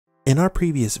In our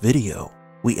previous video,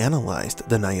 we analyzed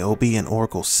the Niobe and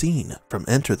Oracle scene from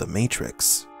Enter the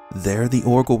Matrix. There, the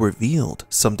Oracle revealed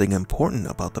something important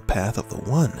about the path of the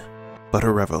One, but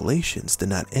her revelations did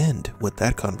not end with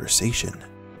that conversation.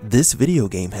 This video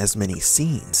game has many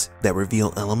scenes that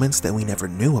reveal elements that we never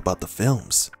knew about the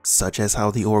films, such as how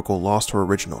the Oracle lost her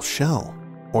original shell,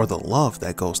 or the love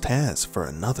that Ghost has for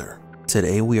another.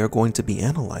 Today we are going to be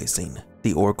analyzing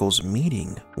the Oracle's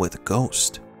meeting with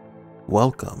Ghost.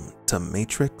 Welcome to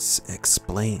Matrix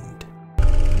Explained.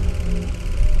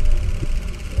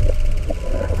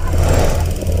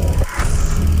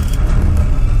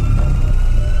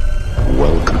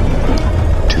 Welcome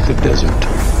to the desert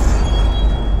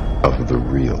of the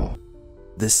real.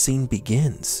 This scene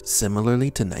begins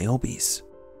similarly to Niobe's.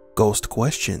 Ghost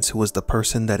questions who is the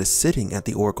person that is sitting at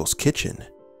the Oracle's kitchen,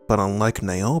 but unlike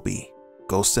Niobe,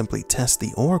 Ghost simply tests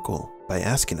the Oracle by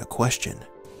asking a question.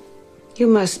 You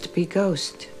must be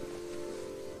Ghost.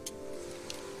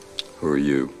 Who are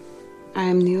you? I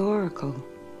am the Oracle.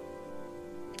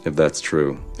 If that's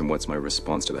true, then what's my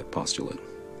response to that postulate?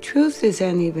 Truth is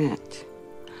an event,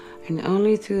 and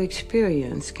only through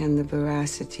experience can the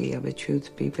veracity of a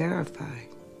truth be verified.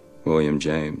 William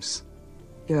James.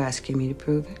 You're asking me to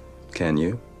prove it? Can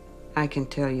you? I can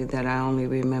tell you that I only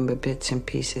remember bits and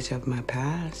pieces of my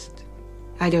past.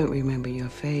 I don't remember your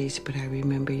face, but I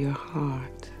remember your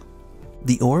heart.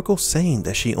 The Oracle saying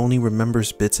that she only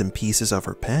remembers bits and pieces of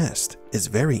her past is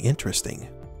very interesting,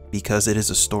 because it is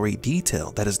a story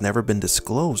detail that has never been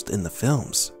disclosed in the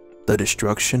films. The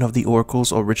destruction of the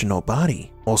Oracle's original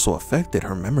body also affected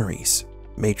her memories.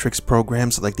 Matrix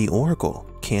programs like the Oracle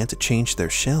can't change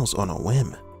their shells on a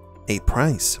whim. A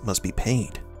price must be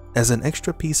paid. As an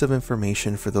extra piece of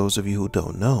information for those of you who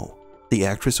don't know, the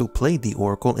actress who played the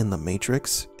Oracle in The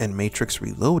Matrix and Matrix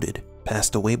Reloaded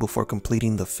passed away before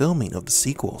completing the filming of the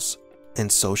sequels,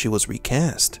 and so she was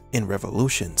recast in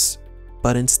Revolutions.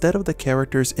 But instead of the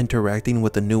characters interacting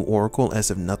with the new Oracle as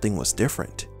if nothing was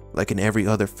different, like in every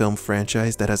other film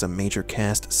franchise that has a major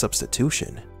cast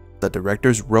substitution, the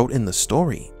directors wrote in the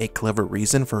story a clever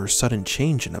reason for her sudden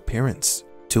change in appearance,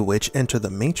 to which Enter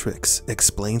the Matrix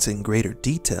explains in greater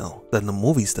detail than the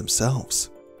movies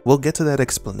themselves. We'll get to that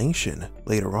explanation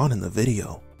later on in the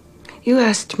video. You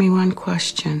asked me one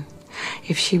question,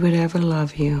 if she would ever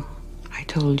love you. I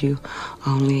told you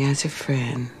only as a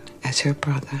friend, as her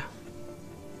brother.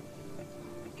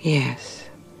 Yes,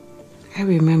 I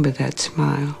remember that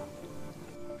smile.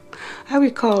 I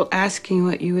recall asking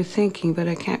what you were thinking, but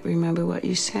I can't remember what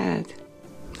you said.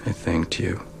 I thanked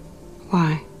you.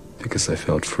 Why? Because I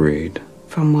felt freed.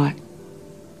 From what?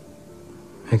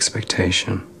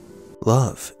 Expectation.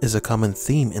 Love is a common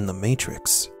theme in The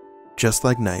Matrix. Just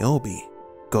like Niobe,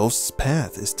 Ghost's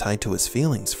path is tied to his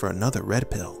feelings for another red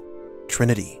pill,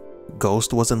 Trinity.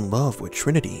 Ghost was in love with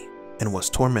Trinity and was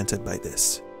tormented by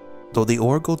this, though the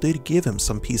Oracle did give him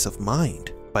some peace of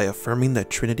mind by affirming that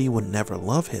Trinity would never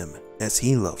love him as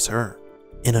he loves her.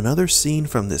 In another scene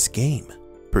from this game,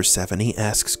 Persephone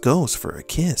asks Ghost for a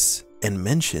kiss and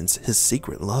mentions his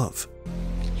secret love.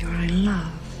 You're in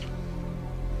love,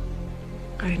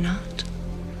 are you not?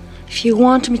 If you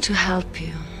want me to help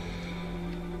you,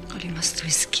 all you must do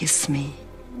is kiss me,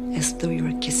 as though you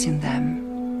were kissing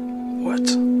them. What?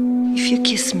 If you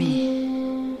kiss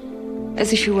me,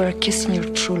 as if you were kissing your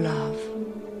true love,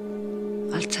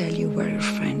 I'll tell you where your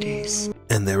friend is.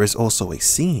 And there is also a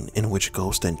scene in which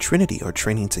Ghost and Trinity are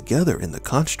training together in the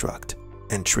construct,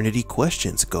 and Trinity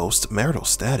questions Ghost's marital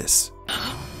status.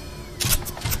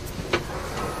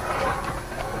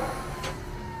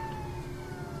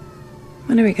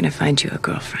 When are we gonna find you a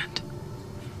girlfriend?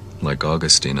 Like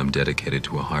Augustine, I'm dedicated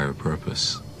to a higher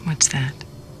purpose. What's that?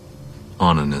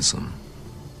 Onanism.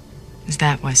 Is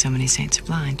that why so many saints are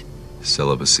blind?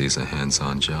 Celibacy is a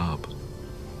hands-on job.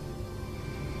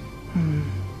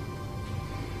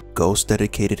 Ghost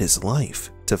dedicated his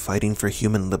life to fighting for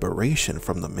human liberation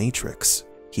from the Matrix.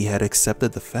 He had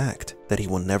accepted the fact that he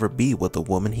will never be with the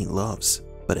woman he loves,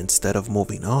 but instead of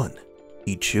moving on,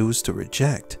 he chose to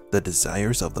reject the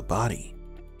desires of the body.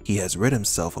 He has rid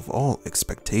himself of all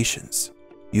expectations.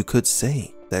 You could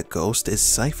say that Ghost is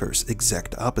Cypher's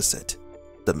exact opposite,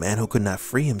 the man who could not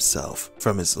free himself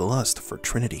from his lust for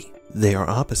Trinity. They are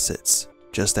opposites,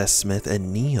 just as Smith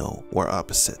and Neo were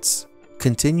opposites.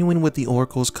 Continuing with the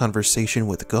Oracle's conversation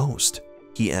with Ghost,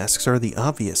 he asks her the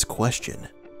obvious question: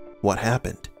 what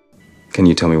happened? Can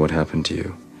you tell me what happened to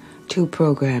you? 2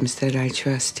 programs that I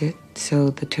trusted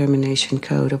sold the termination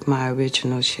code of my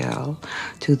original shell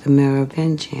to the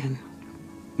Merovingian.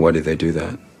 Why did they do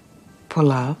that? For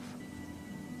love.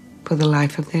 For the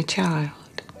life of their child.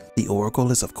 The Oracle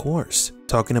is, of course,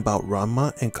 talking about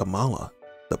Ranma and Kamala,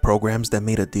 the programs that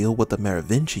made a deal with the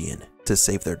Merovingian to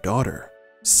save their daughter,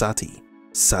 Sati.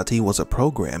 Sati was a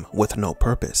program with no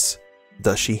purpose,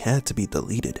 thus she had to be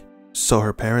deleted. So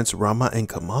her parents Ranma and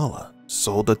Kamala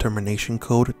sold the termination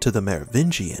code to the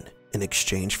Merovingian in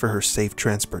exchange for her safe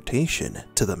transportation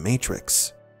to the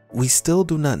Matrix. We still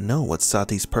do not know what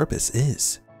Sati's purpose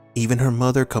is. Even her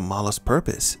mother Kamala's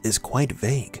purpose is quite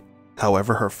vague.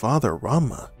 However, her father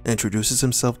Ranma introduces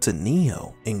himself to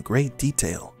Neo in great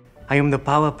detail. I am the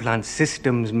power plant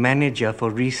systems manager for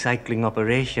recycling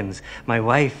operations. My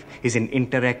wife is an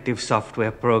interactive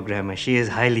software programmer. She is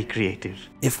highly creative.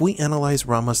 If we analyze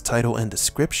Ranma's title and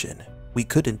description, we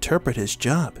could interpret his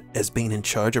job as being in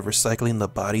charge of recycling the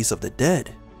bodies of the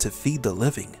dead to feed the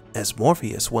living, as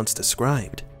Morpheus once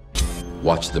described.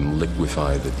 Watch them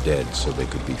liquefy the dead so they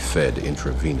could be fed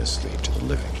intravenously to the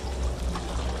living.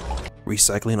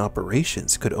 Recycling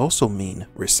operations could also mean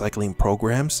recycling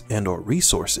programs and/or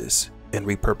resources and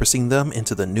repurposing them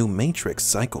into the new Matrix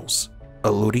cycles,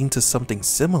 alluding to something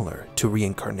similar to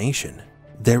reincarnation.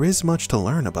 There is much to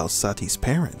learn about Sati's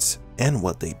parents and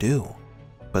what they do,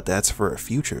 but that's for a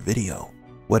future video.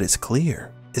 What is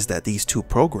clear is that these two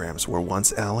programs were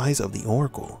once allies of the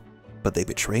Oracle, but they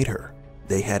betrayed her.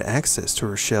 They had access to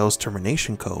her shell's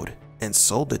termination code and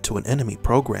sold it to an enemy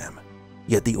program.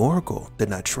 Yet the Oracle did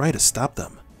not try to stop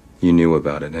them. You knew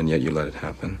about it, and yet you let it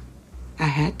happen. I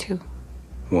had to,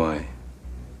 Why?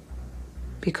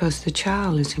 because the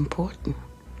child is important.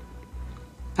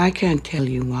 I can't tell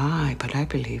you why, but I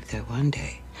believe that one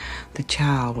day the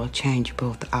child will change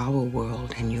both our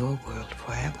world and your world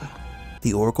forever.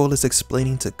 The Oracle is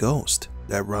explaining to Ghost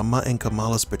that Ranma and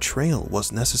Kamala's betrayal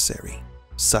was necessary.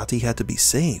 Sati had to be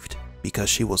saved because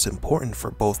she was important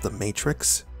for both the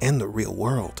Matrix and the real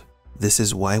world. This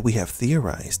is why we have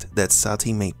theorized that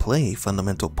Sati may play a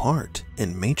fundamental part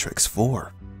in Matrix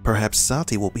 4. Perhaps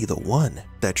Sati will be the one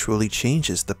that truly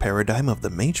changes the paradigm of the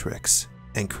Matrix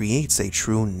and creates a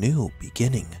true new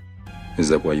beginning. Is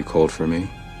that why you called for me?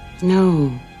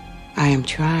 No, I am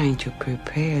trying to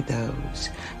prepare those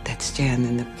that stand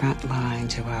in the front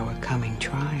lines of our coming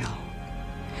trial.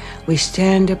 We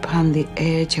stand upon the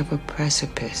edge of a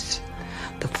precipice,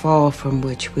 the fall from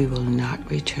which we will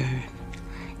not return.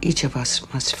 Each of us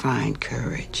must find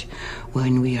courage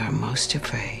when we are most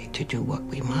afraid to do what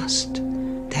we must.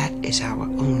 That is our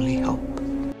only hope.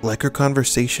 Like her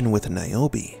conversation with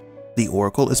Niobe, the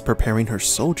Oracle is preparing her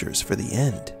soldiers for the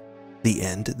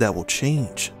end that will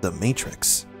change the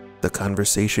Matrix. The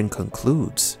conversation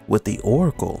concludes with the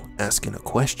Oracle asking a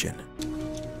question.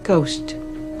 Ghost,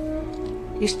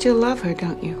 you still love her,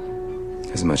 don't you?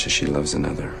 As much as she loves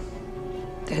another.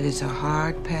 That is a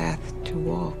hard path to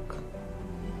walk.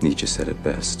 Nietzsche said it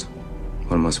best.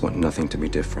 One must want nothing to be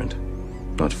different.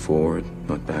 Not forward,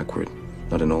 not backward,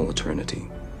 not in all eternity.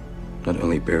 Not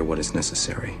only bear what is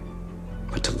necessary,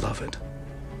 but to love it.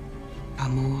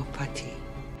 Amor fati.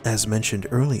 As mentioned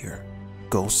earlier,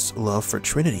 Ghost's love for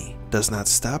Trinity does not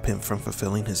stop him from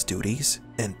fulfilling his duties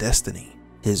and destiny.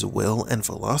 His will and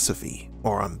philosophy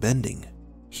are unbending.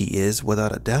 He is,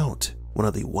 without a doubt, one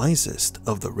of the wisest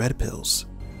of the Red Pills.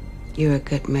 You're a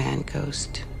good man,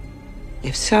 Ghost.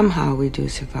 If somehow we do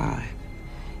survive,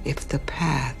 if the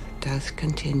path does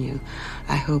continue,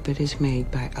 I hope it is made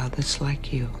by others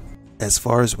like you. As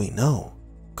far as we know,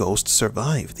 Ghost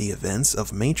survived the events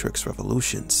of Matrix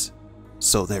Revolutions,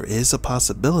 so there is a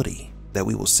possibility that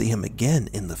we will see him again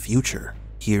in the future.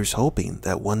 Here's hoping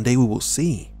that one day we will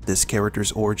see this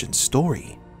character's origin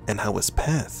story and how his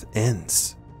path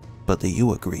ends. But do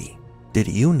you agree? Did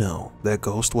you know that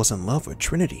Ghost was in love with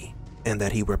Trinity and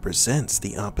that he represents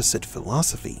the opposite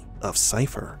philosophy of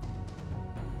Cypher?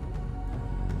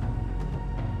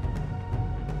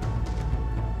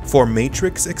 For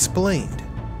Matrix Explained,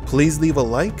 please leave a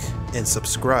like and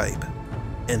subscribe.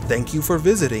 And thank you for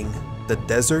visiting the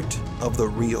Desert of the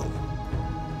Real.